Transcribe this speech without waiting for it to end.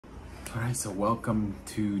Alright, so welcome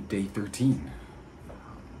to day 13.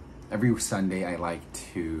 Every Sunday I like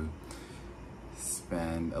to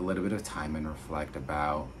spend a little bit of time and reflect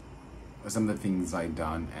about some of the things I've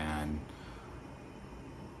done and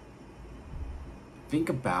think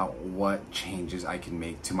about what changes I can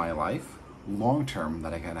make to my life long term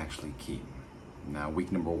that I can actually keep. Now,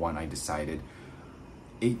 week number 1, I decided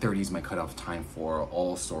 8:30 is my cutoff time for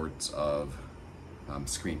all sorts of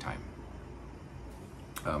screen time.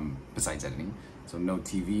 Besides editing. So no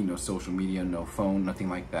TV, no social media, no phone, nothing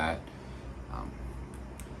like that.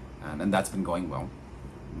 And that's been going well.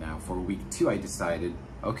 Now for week 2, I decided,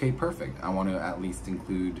 okay, perfect. I want to at least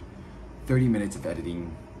include 30 minutes of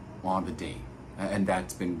editing on the day. And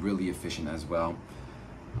that's been really efficient as well.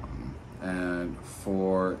 And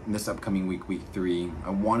for this upcoming week, week 3,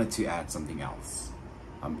 I wanted to add something else.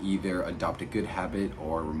 Either adopt a good habit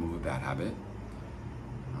or remove a bad habit.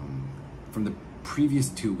 From the previous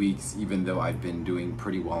 2 weeks, even though I've been doing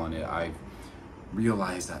pretty well on it, I've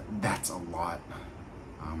realized that that's a lot.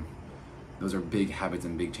 Those are big habits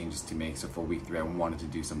and big changes to make. So for week 3, I wanted to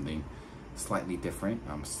do something slightly different,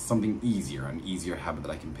 something easier, an easier habit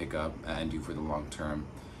that I can pick up and do for the long term.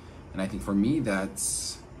 And I think for me,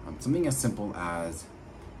 that's something as simple as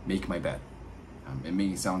make my bed. It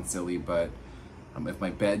may sound silly, but if my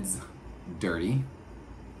bed's dirty,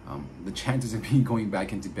 the chances of me going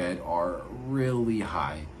back into bed are really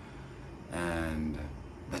high, and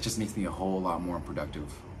that just makes me a whole lot more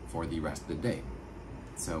productive for the rest of the day.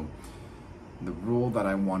 So the rule that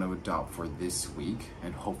I want to adopt for this week,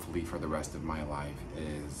 and hopefully for the rest of my life,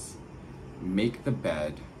 is make the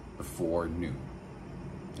bed before noon.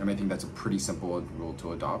 And I think that's a pretty simple rule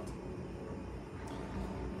to adopt,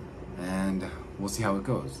 and we'll see how it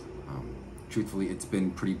goes. Truthfully, it's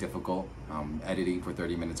been pretty difficult editing for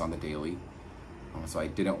 30 minutes on the daily. So I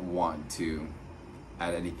didn't want to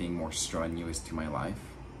add anything more strenuous to my life.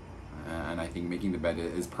 And I think making the bed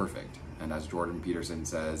is perfect. And as Jordan Peterson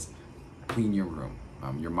says, clean your room.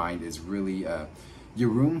 Your mind is really, your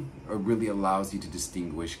room really allows you to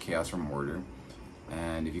distinguish chaos from order.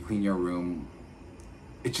 And if you clean your room,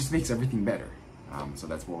 it just makes everything better. So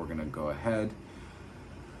that's what we're gonna go ahead.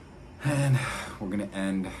 And we're gonna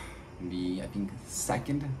end the, I think,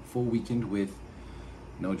 second full weekend with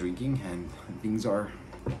no drinking, and things are,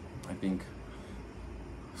 I think,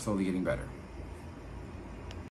 slowly getting better.